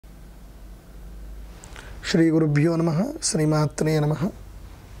శ్రీ గురుభ్యో నమః శ్రీమాత్రే నమః.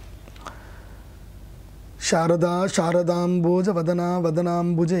 శారదా శారదాంబోజ వదనా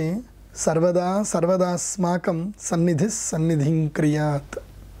వదనాంబుజే సర్వదా సర్వదాస్మాకం సన్నిధి సన్నిధిం క్రియాత్.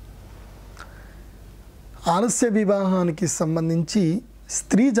 ఆలస్య వివాహానికి సంబంధించి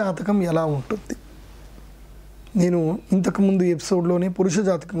స్త్రీ జాతకం ఎలా ఉంటుంది? నేను ఇంతకుముందు ఎపిసోడ్లోనే పురుష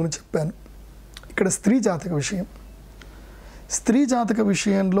జాతకం గురించి చెప్పాను. ఇక్కడ స్త్రీ జాతక విషయం. స్త్రీ జాతక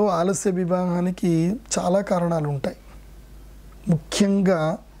విషయంలో ఆలస్య వివాహానికి చాలా కారణాలు ఉంటాయి. ముఖ్యంగా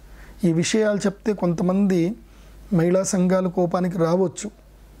ఈ విషయాలు చెప్తే కొంతమంది మహిళా సంఘాలు కోపానికి రావచ్చు.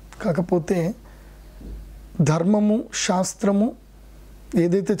 కాకపోతే ధర్మము శాస్త్రము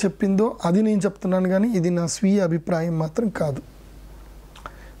ఏదైతే చెప్పిందో అది నేను చెప్తున్నాను, కానీ ఇది నా స్వీయ అభిప్రాయం మాత్రం కాదు.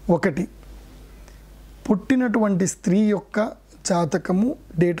 ఒకటి, పుట్టినటువంటి స్త్రీ యొక్క జాతకము,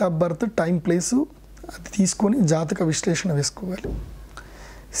 date of birth, time, place అది తీసుకొని జాతక విశ్లేషణ వేసుకోవాలి.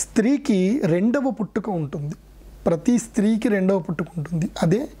 స్త్రీకి రెండవ పుట్టుక ఉంటుంది. ప్రతి స్త్రీకి రెండవ పుట్టుక ఉంటుంది.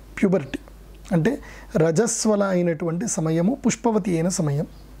 అదే ప్యూబర్టీ, అంటే రజస్వల అయినటువంటి సమయము, పుష్పవతి అయిన సమయం.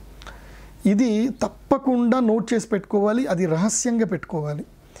 ఇది తప్పకుండా నోట్ చేసి పెట్టుకోవాలి. అది రహస్యంగా పెట్టుకోవాలి.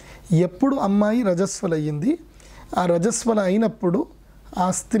 ఎప్పుడు అమ్మాయి రజస్వల అయ్యింది, ఆ రజస్వల అయినప్పుడు ఆ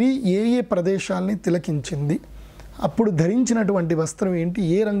స్త్రీ ఏ ఏ ప్రదేశాలని తిలకించింది, అప్పుడు ధరించినటువంటి వస్త్రం ఏంటి,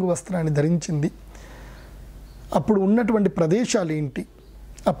 ఏ రంగు వస్త్రాన్ని ధరించింది, అప్పుడు ఉన్నటువంటి ప్రదేశాలు ఏంటి,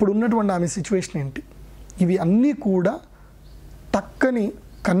 అప్పుడు ఉన్నటువంటి ఆమె సిచ్యువేషన్ ఏంటి, ఇవి అన్నీ కూడా టక్కని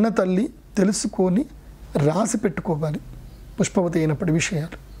కన్న తల్లి తెలుసుకొని రాసి పెట్టుకోవాలి. పుష్పవతి అయినప్పటి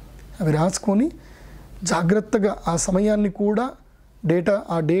విషయాలు అవి రాసుకొని జాగ్రత్తగా ఆ సమయాన్ని కూడా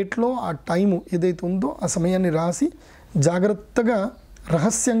ఆ డేట్లో ఆ టైము ఏదైతే ఉందో ఆ సమయాన్ని రాసి జాగ్రత్తగా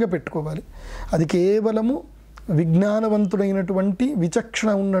రహస్యంగా పెట్టుకోవాలి. అది కేవలము విజ్ఞానవంతుడైనటువంటి విచక్షణ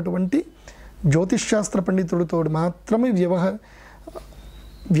ఉన్నటువంటి జ్యోతిష్శాస్త్ర పండితుడితో మాత్రమే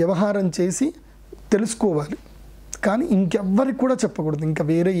వ్యవహారం చేసి తెలుసుకోవాలి. కానీ ఇంకెవ్వరికి కూడా చెప్పకూడదు, ఇంకా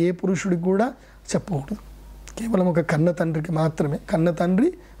వేరే ఏ పురుషుడికి కూడా చెప్పకూడదు. కేవలం ఒక కన్న తండ్రికి మాత్రమే, కన్న తండ్రి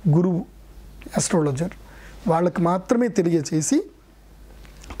గురువు ఆస్ట్రాలజర్ వాళ్ళకి మాత్రమే తెలియచేసి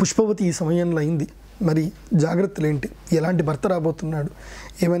పుష్పవతి ఈ సమయంలో అయింది, మరి జాగ్రత్తలు ఏంటి, ఎలాంటి భర్త రాబోతున్నాడు,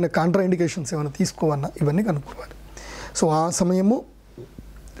 ఏమైనా కాంట్రా ఇండికేషన్స్ ఏమైనా తీసుకోవన్నా ఇవన్నీ కనుక్కోవాలి. సో ఆ సమయము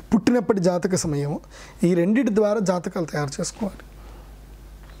పుట్టినప్పటి జాతక సమయము, ఈ రెండింటి ద్వారా జాతకాలు తయారు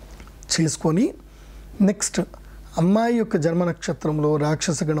చేసుకొని నెక్స్ట్ అమ్మాయి యొక్క జన్మ నక్షత్రంలో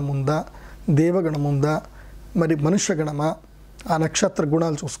రాక్షసగణం ఉందా, దేవగణం ఉందా, మరి మనుష్యగణమా, ఆ నక్షత్ర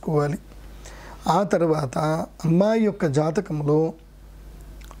గుణాలు చూసుకోవాలి. ఆ తర్వాత అమ్మాయి యొక్క జాతకంలో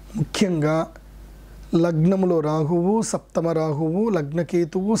ముఖ్యంగా లగ్నములో రాహువు, సప్తమ రాహువు,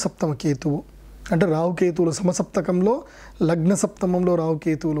 లగ్నకేతువు, సప్తమ కేతువు, అంటే రాహుకేతువులు సమసప్తకంలో, లగ్న సప్తమంలో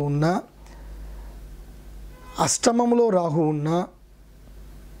రాహుకేతువులు ఉన్నా, అష్టమంలో రాహు ఉన్నా,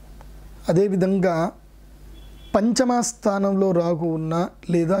 అదేవిధంగా పంచమ స్థానంలో రాహు ఉన్నా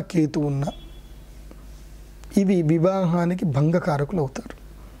లేదా కేతు ఉన్నా, ఇవి వివాహానికి భంగకారకులు అవుతారు.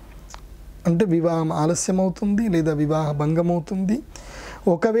 అంటే వివాహం ఆలస్యం అవుతుంది లేదా వివాహ భంగం అవుతుంది.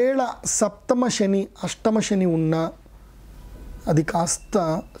 ఒకవేళ సప్తమ శని, అష్టమ శని ఉన్నా అది కాస్త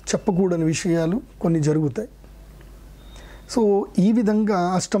చెప్పకూడని విషయాలు కొన్ని జరుగుతాయి. సో ఈ విధంగా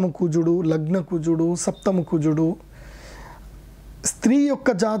అష్టమ కుజుడు, లగ్న కుజుడు, సప్తమ కుజుడు, స్త్రీ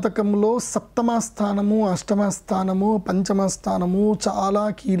యొక్క జాతకంలో సప్తమ స్థానము, అష్టమ స్థానము, పంచమ స్థానము చాలా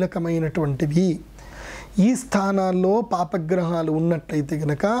కీలకమైనటువంటివి. ఈ స్థానాల్లో పాపగ్రహాలు ఉన్నట్లయితే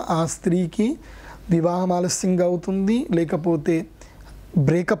కనుక ఆ స్త్రీకి వివాహం ఆలస్యంగా అవుతుంది, లేకపోతే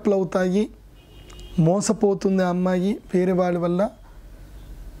బ్రేకప్లు అవుతాయి, మోసపోతుంది ఆ అమ్మాయి వేరే వాళ్ళ వల్ల.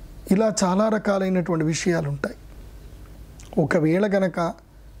 ఇలా చాలా రకాలైనటువంటి విషయాలు ఉంటాయి. ఒకవేళ గనక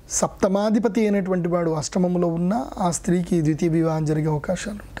సప్తమాధిపతి అయినటువంటి వాడు అష్టమంలో ఉన్న ఆ స్త్రీకి ద్వితీయ వివాహం జరిగే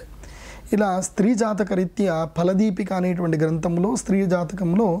అవకాశాలు ఉంటాయి. ఇలా స్త్రీ జాతక రీత్యా ఫలదీపిక అనేటువంటి గ్రంథంలో స్త్రీ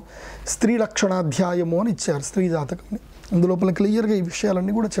జాతకంలో స్త్రీ లక్షణాధ్యాయము అని ఇచ్చారు స్త్రీ జాతకంని. అందులోపల క్లియర్గా ఈ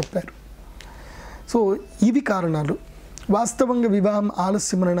విషయాలన్నీ కూడా చెప్పారు. సో ఇవి కారణాలు. వాస్తవంగా వివాహం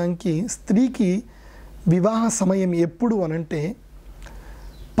ఆలస్యం అనడానికి స్త్రీకి వివాహ సమయం ఎప్పుడు అనంటే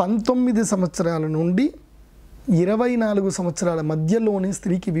 19 సంవత్సరాల నుండి 24 సంవత్సరాల మధ్యలోనే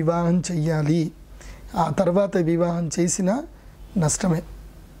స్త్రీకి వివాహం చెయ్యాలి. ఆ తర్వాత వివాహం చేసినా నష్టమే,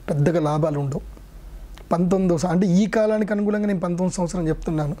 పెద్దగా లాభాలు ఉండవు. 19 అంటే ఈ కాలానికి అనుగుణంగా నేను 19 సంవత్సరం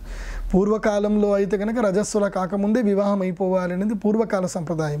చెప్తున్నాను. పూర్వకాలంలో అయితే కనుక రజస్వల కాకముందే వివాహం అయిపోవాలి అనేది పూర్వకాల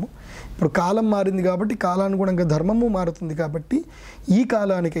సంప్రదాయము. ఇప్పుడు కాలం మారింది కాబట్టి కాలానుగుణంగా ధర్మము మారుతుంది కాబట్టి ఈ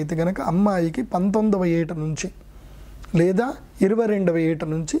కాలానికైతే కనుక అమ్మాయికి 19వ ఏట నుంచి లేదా 22వ ఏట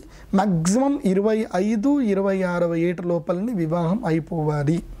నుంచి మ్యాక్సిమం 25, 26వ ఏట లోపలని వివాహం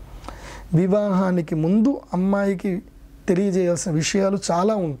అయిపోవాలి. వివాహానికి ముందు అమ్మాయికి తెలియజేయాల్సిన విషయాలు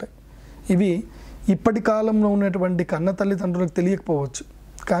చాలా ఉంటాయి. ఇవి ఇప్పటి కాలంలో ఉన్నటువంటి కన్న తల్లిదండ్రులకు తెలియకపోవచ్చు,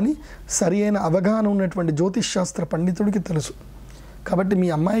 కానీ సరి అయిన అవగాహన ఉన్నటువంటి జ్యోతిష్ శాస్త్ర పండితుడికి తెలుసు. కాబట్టి మీ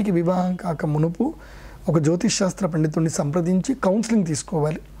అమ్మాయికి వివాహం కాక మునుపు ఒక జ్యోతిష్ శాస్త్ర పండితుడిని సంప్రదించి కౌన్సిలింగ్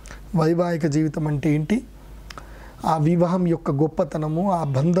తీసుకోవాలి. వైవాహిక జీవితం అంటే ఏంటి, ఆ వివాహం యొక్క గొప్పతనము, ఆ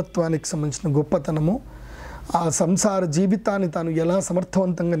బంధత్వానికి సంబంధించిన గొప్పతనము, ఆ సంసార జీవితాన్ని తాను ఎలా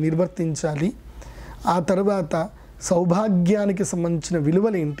సమర్థవంతంగా నిర్వర్తించాలి, ఆ తర్వాత సౌభాగ్యానికి సంబంధించిన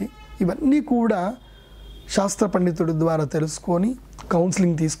విలువలేంటి, ఇవన్నీ కూడా శాస్త్ర పండితుడి ద్వారా తెలుసుకొని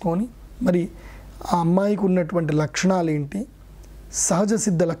కౌన్సిలింగ్ తీసుకొని, మరి ఆ అమ్మాయికి ఉన్నటువంటి లక్షణాలు ఏంటి, సహజ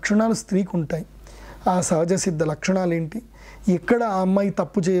సిద్ధ లక్షణాలు స్త్రీకి ఉంటాయి, ఆ సహజ సిద్ధ లక్షణాలు ఏంటి, ఎక్కడ ఆ అమ్మాయి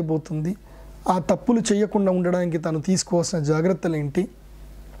తప్పు చేయబోతుంది, ఆ తప్పులు చేయకుండా ఉండడానికి తను తీసుకోవాల్సిన జాగ్రత్తలు ఏంటి,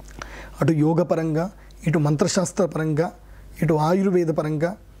 అటు యోగపరంగా, ఇటు మంత్రశాస్త్రపరంగా, ఇటు ఆయుర్వేద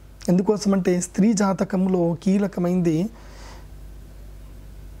పరంగా. ఎందుకోసమంటే స్త్రీ జాతకంలో కీలకమైంది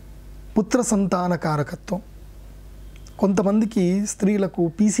పుత్ర సంతాన కారకత్వం. కొంతమందికి స్త్రీలకు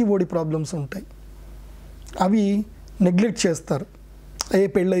పీసీఓడి ప్రాబ్లమ్స్ ఉంటాయి, అవి నెగ్లెక్ట్ చేస్తారు,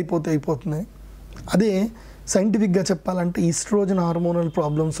 పెళ్ళి అయిపోతుంది. అదే సైంటిఫిక్గా చెప్పాలంటే ఈస్ట్రోజన్ హార్మోనల్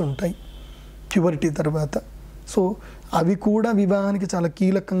ప్రాబ్లమ్స్ ఉంటాయి ప్యూబర్టీ తర్వాత. సో అవి కూడా వివాహానికి చాలా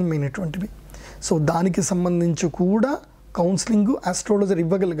కీలకమైనటువంటివి. సో దానికి సంబంధించి కూడా కౌన్సిలింగ్ ఆస్ట్రాలజర్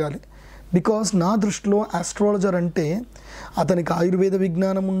ఇవ్వగలగాలి. బికాస్ నా దృష్టిలో ఆస్ట్రాలజర్ అంటే అతనికి ఆయుర్వేద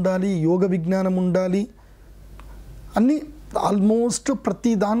విజ్ఞానం ఉండాలి, యోగ విజ్ఞానం ఉండాలి, అన్నీ ఆల్మోస్ట్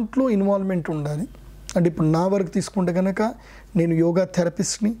ప్రతి దాంట్లో ఇన్వాల్వ్మెంట్ ఉండాలి. అంటే ఇప్పుడు నా వరకు తీసుకుంటే కనుక నేను yoga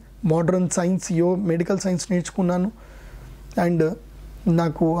థెరపిస్ట్ని, modern science, medical science నేర్చుకున్నాను, అండ్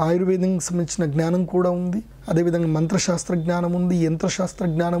నాకు ఆయుర్వేదంకి సంబంధించిన జ్ఞానం కూడా ఉంది, అదేవిధంగా మంత్రశాస్త్ర జ్ఞానం ఉంది, యంత్రశాస్త్ర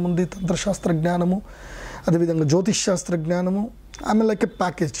జ్ఞానం ఉంది, తంత్రశాస్త్ర జ్ఞానము, అదేవిధంగా జ్యోతిష్ శాస్త్ర జ్ఞానము. ఆమె లైక్ ఎ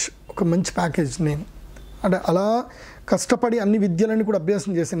ప్యాకేజ్, ఒక మంచి ప్యాకేజ్. నేను అంటే అలా కష్టపడి అన్ని విద్యలని కూడా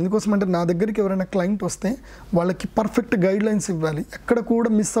అభ్యాసం చేశాను. ఎందుకోసం అంటే నా దగ్గరికి ఎవరైనా క్లయింట్ వస్తే వాళ్ళకి పర్ఫెక్ట్ గైడ్లైన్స్ ఇవ్వాలి, ఎక్కడ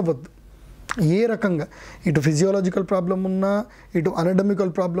కూడా మిస్ అవ్వద్దు. ఏ రకంగా ఇటు ఫిజియోలాజికల్ ప్రాబ్లం ఉన్నా, ఇటు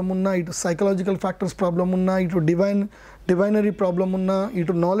అనడమికల్ ప్రాబ్లం ఉన్నా, ఇటు సైకలాజికల్ ఫ్యాక్టర్స్ ప్రాబ్లం ఉన్నా, ఇటు డివైనరీ ప్రాబ్లం ఉన్నా,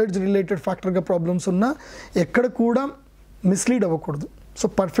 ఇటు నాలెడ్జ్ రిలేటెడ్ ఫ్యాక్టర్గా ప్రాబ్లమ్స్ ఉన్నా, ఎక్కడ కూడా మిస్లీడ్ అవ్వకూడదు. సో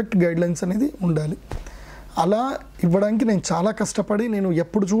పర్ఫెక్ట్ గైడ్లైన్స్ అనేది ఉండాలి. అలా ఇవ్వడానికి నేను చాలా కష్టపడి నేను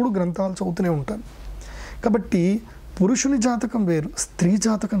ఎప్పుడు చూడు గ్రంథాలు చదువుతూనే ఉంటాను. కాబట్టి పురుషుని జాతకం వేరు, స్త్రీ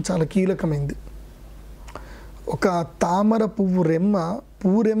జాతకం చాలా కీలకమైంది. ఒక తామర పువ్వు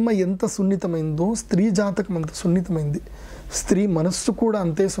రెమ్మ ఎంత సున్నితమైందో స్త్రీ జాతకం అంత సున్నితమైంది. స్త్రీ మనస్సు కూడా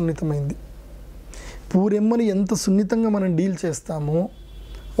అంతే సున్నితమైంది. పూరెమ్మని ఎంత సున్నితంగా మనం డీల్ చేస్తామో,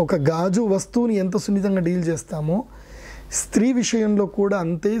 ఒక గాజు వస్తువుని ఎంత సున్నితంగా డీల్ చేస్తామో, స్త్రీ విషయంలో కూడా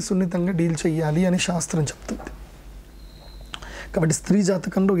అంతే సున్నితంగా డీల్ చేయాలి అని శాస్త్రం చెప్తుంది. కాబట్టి స్త్రీ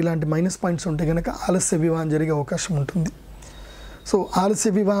జాతకంలో ఇలాంటి మైనస్ పాయింట్స్ ఉంటే కనుక ఆలస్య వివాహం జరిగే అవకాశం ఉంటుంది. సో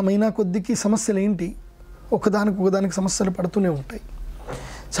ఆలస్య వివాహం అయినా కొద్దికి సమస్యలు ఏంటి, ఒకదానికి సమస్యలు పడుతూనే ఉంటాయి.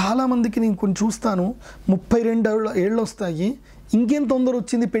 చాలామందికి నేను కొన్ని చూస్తాను, 32 ఏళ్ళు వస్తాయి, ఇంకేం తొందర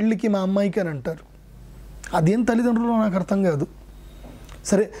వచ్చింది పెళ్ళికి మా అమ్మాయికి అని అంటారు. అదేం తల్లిదండ్రులు నాకు అర్థం కాదు.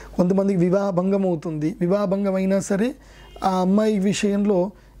 సరే, కొంతమందికి వివాహ భంగం అవుతుంది, వివాహ భంగం అయినా సరే ఆ అమ్మాయి విషయంలో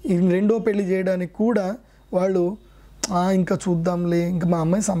రెండో పెళ్లి చేయడానికి కూడా వాళ్ళు ఇంకా చూద్దాంలే, ఇంకా మా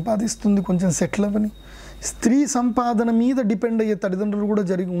అమ్మాయి సంపాదిస్తుంది, కొంచెం సెటిల్ అవ్వని. స్త్రీ సంపాదన మీద డిపెండ్ అయ్యే తల్లిదండ్రులు కూడా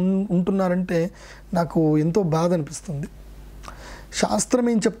ఉంటున్నారంటే నాకు ఎంతో బాధ అనిపిస్తుంది. శాస్త్రం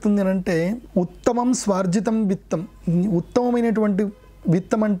ఏం చెప్తుంది అని అంటే, ఉత్తమం స్వార్జితం విత్తం. ఉత్తమమైనటువంటి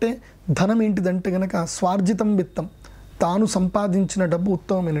విత్తం అంటే ధనం ఏంటిదంటే కనుక స్వార్జితం విత్తం, తాను సంపాదించిన డబ్బు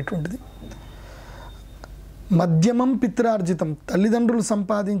ఉత్తమమైనటువంటిది. మధ్యమం పిత్రార్జితం, తల్లిదండ్రులు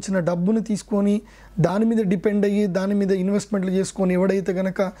సంపాదించిన డబ్బును తీసుకొని దాని మీద డిపెండ్ అయ్యి దాని మీద ఇన్వెస్ట్మెంట్లు చేసుకొని ఎవడైతే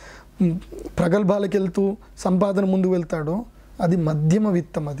కనుక ప్రగల్భాలకు వెళ్తూ సంపాదన ముందుకు వెళ్తాడో అది మధ్యమ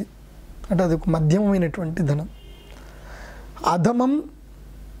విత్తం. అది అంటే అది ఒక మధ్యమమైనటువంటి ధనం. అధమం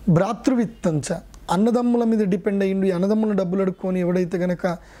భ్రాతృవిత్తంచ, అన్నదమ్ముల మీద డిపెండ్ అయ్యిండు, అన్నదమ్ముల డబ్బులు అడుక్కొని ఎవడైతే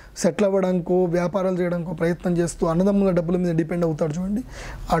కనుక సెటిల్ అవ్వడానికో వ్యాపారాలు చేయడానికో ప్రయత్నం చేస్తూ అన్నదమ్ముల డబ్బుల మీద డిపెండ్ అవుతాడు చూడండి,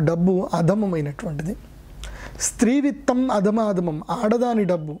 ఆ డబ్బు అధమమైనటువంటిది. స్త్రీ విత్తం అధమాధమం, ఆడదాని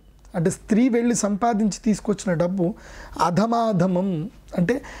డబ్బు అంటే స్త్రీ వెళ్ళి సంపాదించి తీసుకొచ్చిన డబ్బు అధమాధమం,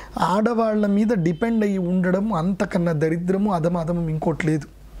 అంటే ఆడవాళ్ళ మీద డిపెండ్ అయ్యి ఉండడం అంతకన్నా దరిద్రము అధమాధమం ఇంకోటి లేదు.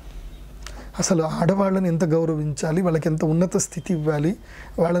 అసలు ఆడవాళ్ళని ఎంత గౌరవించాలి, వాళ్ళకి ఎంత ఉన్నత స్థితి ఇవ్వాలి,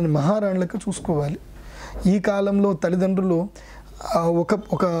 వాళ్ళని మహారాణులకు చూసుకోవాలి. ఈ కాలంలో తల్లిదండ్రులు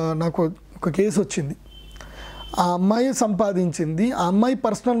నాకు ఒక కేసు వచ్చింది. ఆ అమ్మాయి సంపాదించింది, ఆ అమ్మాయి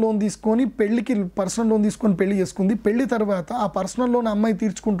పర్సనల్ లోన్ తీసుకొని పెళ్లి చేసుకుంది. పెళ్లి తర్వాత ఆ పర్సనల్ లోన్ అమ్మాయి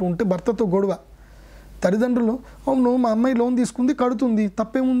తీర్చుకుంటూ ఉంటే భర్తతో గొడవ. తల్లిదండ్రులు, అవును మా అమ్మాయి లోన్ తీసుకుంది, కడుతుంది,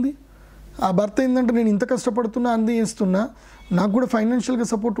 తప్పేముంది. ఆ భర్త ఏంటంటే నేను ఇంత కష్టపడుతున్నా, అంది చేస్తున్నా, నాకు కూడా ఫైనాన్షియల్గా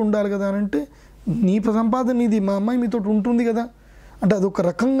సపోర్ట్ ఉండాలి కదా అని అంటే నీ సంపాదన నీది, మా అమ్మాయి మీతో ఉంటుంది కదా అంటే అదొక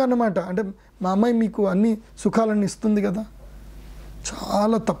రకంగా అన్నమాట. అంటే మా అమ్మాయి మీకు అన్ని సుఖాలన్నీ ఇస్తుంది కదా,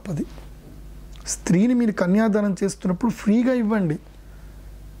 చాలా తప్పది. స్త్రీని మీరు కన్యాదానం చేస్తున్నప్పుడు ఫ్రీగా ఇవ్వండి.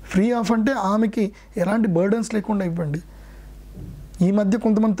 ఫ్రీ ఆఫ్ అంటే ఆమెకి ఎలాంటి బర్డన్స్ లేకుండా ఇవ్వండి. ఈ మధ్య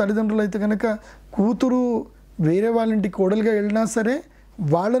కొంతమంది తల్లిదండ్రులు అయితే కనుక కూతురు వేరే వాళ్ళ ఇంటికి కోడలుగా వెళ్ళినా సరే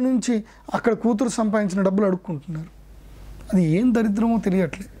వాళ్ళ నుంచి అక్కడ కూతురు సంపాదించిన డబ్బులు అడుక్కుంటున్నారు. అది ఏం దరిద్రమో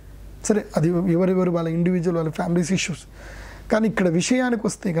తెలియట్లేదు. సరే, అది ఎవరెవరు వాళ్ళ ఇండివిజువల్ వాళ్ళ ఫ్యామిలీస్ ఇష్యూస్. కానీ ఇక్కడ విషయానికి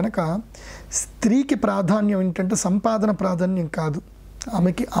వస్తే కనుక స్త్రీకి ప్రాధాన్యం ఏంటంటే సంపాదన ప్రాధాన్యం కాదు,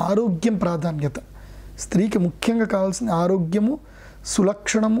 ఆమెకి ఆరోగ్యం ప్రాధాన్యత. స్త్రీకి ముఖ్యంగా కావాల్సిన ఆరోగ్యము,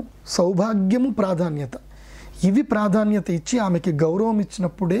 సులక్షణము, సౌభాగ్యము ప్రాధాన్యత. ఇవి ప్రాధాన్యత ఇచ్చి ఆమెకి గౌరవం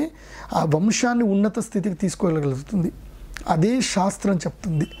ఇచ్చినప్పుడే ఆ వంశాన్ని ఉన్నత స్థితికి తీసుకెళ్ళగలుగుతుంది. అదే శాస్త్రం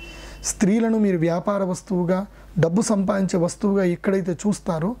చెప్తుంది. స్త్రీలను మీరు వ్యాపార వస్తువుగా, డబ్బు సంపాదించే వస్తువుగా ఎక్కడైతే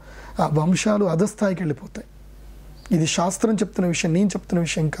చూస్తారో ఆ వంశాలు అధస్థాయికి వెళ్ళిపోతాయి. ఇది శాస్త్రం చెప్తున్న విషయం, నేను చెప్తున్న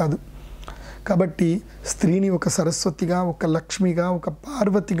విషయం కాదు. కాబట్టి స్త్రీని ఒక సరస్వతిగా, ఒక లక్ష్మిగా, ఒక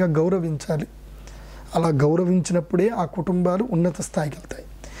పార్వతిగా గౌరవించాలి. అలా గౌరవించినప్పుడే ఆ కుటుంబాలు ఉన్నత స్థాయికి వెళ్తాయి.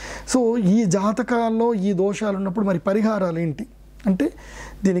 సో ఈ జాతకాల్లో ఈ దోషాలు ఉన్నప్పుడు మరి పరిహారాలు ఏంటి అంటే,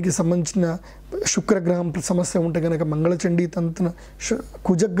 దీనికి సంబంధించిన శుక్రగ్రహం సమస్య ఉంటే కనుక మంగళచండీ తంత్రం,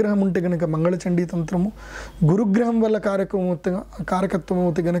 కుజగ్రహం ఉంటే కనుక మంగళచండీ తంత్రము, గురుగ్రహం వల్ల కారకత్వం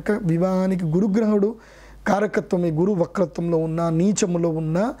అవుతే కనుక వివాహానికి గురుగ్రహుడు కారకత్వమే, గురు వక్రత్వంలో ఉన్న, నీచములో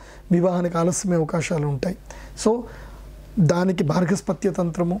ఉన్న వివాహానికి ఆలస్యమే అవకాశాలు ఉంటాయి. సో దానికి భార్గస్పత్య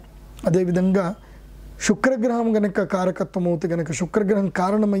తంత్రము, అదేవిధంగా శుక్రగ్రహం కనుక కారకత్వం అవుతే కనుక, శుక్రగ్రహం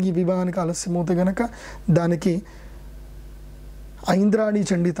కారణమయ్యి వివాహానికి ఆలస్యం అవుతే కనుక దానికి ఐంద్రాణి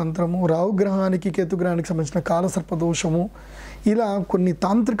చండీ తంత్రము, రావుగ్రహానికి కేతుగ్రహానికి సంబంధించిన కాలసర్పదోషము, ఇలా కొన్ని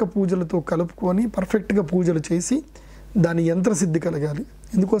తాంత్రిక పూజలతో కలుపుకొని పర్ఫెక్ట్గా పూజలు చేసి దాని యంత్రసిద్ధి కలగాలి.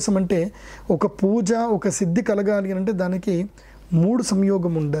 ఎందుకోసమంటే ఒక పూజ, ఒక సిద్ధి కలగాలి అంటే దానికి 3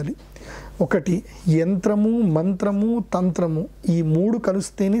 సంయోగం ఉండాలి. ఒకటి యంత్రము, మంత్రము, తంత్రము, ఈ 3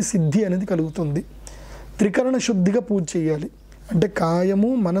 కలిస్తేనే సిద్ధి అనేది కలుగుతుంది. త్రికరణ శుద్ధిగా పూజ చేయాలి. అంటే కాయము,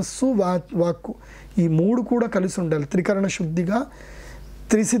 మనస్సు, వాక్కు ఈ 3 కూడా కలిసి ఉండాలి. త్రికరణ శుద్ధిగా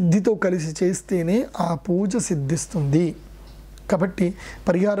త్రిసిద్ధితో కలిసి చేస్తేనే ఆ పూజ సిద్ధిస్తుంది. కాబట్టి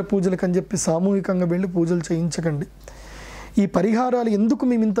పరిహార పూజలకు అని చెప్పి సామూహికంగా వెళ్ళి పూజలు చేయించకండి. ఈ పరిహారాలు ఎందుకు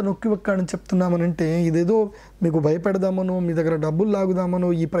మేము ఇంత నొక్కి ఒక్కాడని చెప్తున్నామనంటే, ఇదేదో మీకు భయపెడదామనో, మీ దగ్గర డబ్బులు లాగుదామనో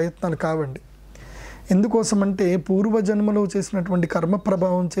ఈ ప్రయత్నాలు కావండి. ఎందుకోసమంటే పూర్వజన్మలో చేసినటువంటి కర్మ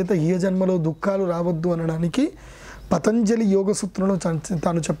ప్రభావం చేత ఈ జన్మలో దుఃఖాలు రావద్దు అనడానికి పతంజలి యోగ సూత్రంలో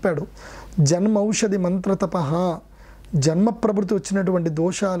తాను చెప్పాడు. జన్మౌషధి మంత్రతపః, జన్మ ప్రవృత్తి వచ్చినటువంటి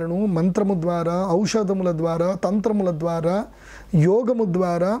దోషాలను మంత్రము ద్వారా, ఔషధముల ద్వారా, తంత్రముల ద్వారా, యోగము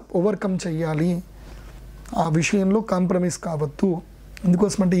ద్వారా ఓవర్కమ్ చెయ్యాలి. ఆ విషయంలో కాంప్రమైజ్ కావద్దు.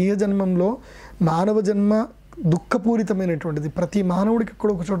 ఎందుకోసమంటే ఈ జన్మంలో మానవ జన్మ దుఃఖపూరితమైనటువంటిది. ప్రతి మానవుడికి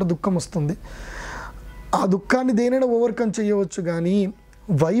కూడా ఒక చోట దుఃఖం వస్తుంది. ఆ దుఃఖాన్ని దేనైనా ఓవర్కమ్ చేయవచ్చు. కానీ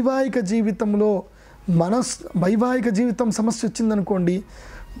వైవాహిక జీవితంలో వైవాహిక జీవితం సమస్య వచ్చిందనుకోండి,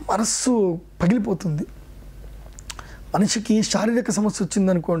 మనస్సు పగిలిపోతుంది. మనిషికి శారీరక సమస్య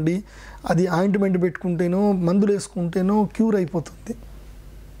వచ్చిందనుకోండి, అది ఆయింట్మెంట్ పెట్టుకుంటేనో మందులు వేసుకుంటేనో క్యూర్ అయిపోతుంది.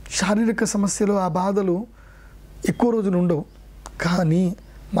 శారీరక సమస్యలు ఆ బాధలు ఎక్కువ రోజులు ఉండవు. కానీ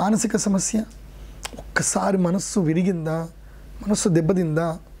మానసిక సమస్య, ఒక్కసారి మనస్సు విరిగిందా, మనస్సు దెబ్బతిందా,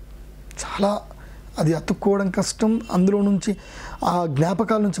 చాలా అది అతుక్కోవడం కష్టం. అందులో నుంచి ఆ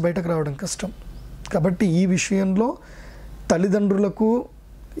జ్ఞాపకాల నుంచి బయటకు రావడం కష్టం. కాబట్టి ఈ విషయంలో తల్లిదండ్రులకు,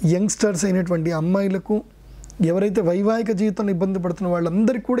 యంగ్స్టర్స్ అయినటువంటి అమ్మాయిలకు, ఎవరైతే వైవాహిక జీవితంలో ఇబ్బంది పడుతున్న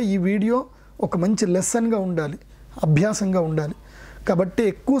వాళ్ళందరికీ కూడా ఈ వీడియో ఒక మంచి లెసన్గా ఉండాలి, అభ్యాసంగా ఉండాలి. కాబట్టి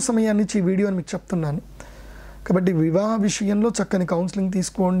ఎక్కువ సమయాన్ని ఈ వీడియోని మీకు చెప్తున్నాను. కాబట్టి వివాహ విషయంలో చక్కని కౌన్సిలింగ్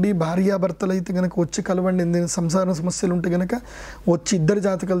తీసుకోండి. భార్యాభర్తలు అయితే కనుక వచ్చి కలవండి. ఎందుకంటే సంసార సమస్యలు ఉంటే కనుక వచ్చి ఇద్దరు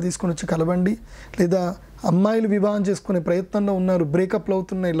జాతకాలు తీసుకొని వచ్చి కలవండి. లేదా అమ్మాయిలు వివాహం చేసుకునే ప్రయత్నంలో ఉన్నారు, బ్రేకప్లు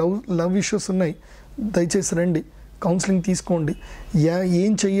అవుతున్నాయి, లవ్ ఇష్యూస్ ఉన్నాయి, దయచేసి రండి, కౌన్సిలింగ్ తీసుకోండి.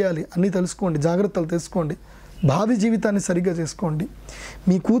 ఏం చెయ్యాలి అన్నీ తెలుసుకోండి, జాగ్రత్తలు తెలుసుకోండి, భావి జీవితాన్ని సరిగ్గా చేసుకోండి.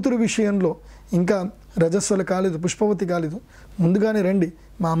 మీ కూతురు విషయంలో ఇంకా రజస్వలు కాలేదు, పుష్పవతి కాలేదు, ముందుగానే రండి.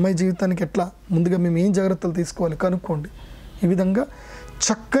 మా అమ్మాయి జీవితానికి ఎట్లా ముందుగా మేము ఏం జాగ్రత్తలు తీసుకోవాలి కనుక్కోండి. ఈ విధంగా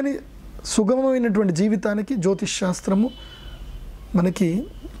చక్కని సుగమమైనటువంటి జీవితానికి జ్యోతిష్ శాస్త్రము మనకి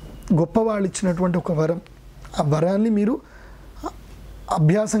గొప్పవాళ్ళు ఇచ్చినటువంటి ఒక వరం. ఆ వరాన్ని మీరు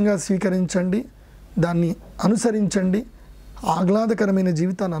అభ్యాసంగా స్వీకరించండి, దాన్ని అనుసరించండి, ఆహ్లాదకరమైన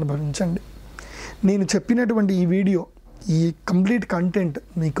జీవితాన్ని అనుభవించండి. నేను చెప్పినటువంటి ఈ వీడియో, ఈ కంప్లీట్ కంటెంట్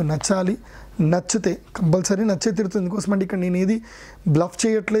మీకు నచ్చాలి. నచ్చితే కంపల్సరీ నచ్చే తీరుతుంది. ఎందుకోసమంటే ఇక్కడ నేను ఏది బ్లఫ్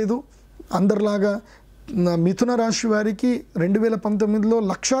చేయట్లేదు, అందరిలాగా మిథున రాశి వారికి 2019లో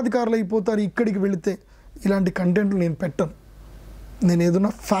లక్షాధికారులు అయిపోతారు ఇక్కడికి వెళితే, ఇలాంటి కంటెంట్లు నేను పెట్టను. నేను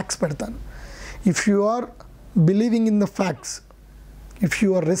ఏదైనా ఫ్యాక్ట్స్ పెడతాను. If you are believing in the facts, if you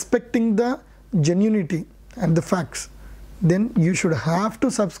are respecting the genuinity and the facts, then you should have to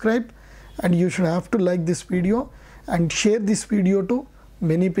subscribe and you should have to like this video and share this video to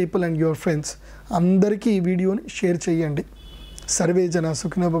many people and your friends. అందరికీ ఈ వీడియోని share చేయండి. Survey జన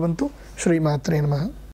సుఖినో భవంతు. శ్రీమాత్రే నమః.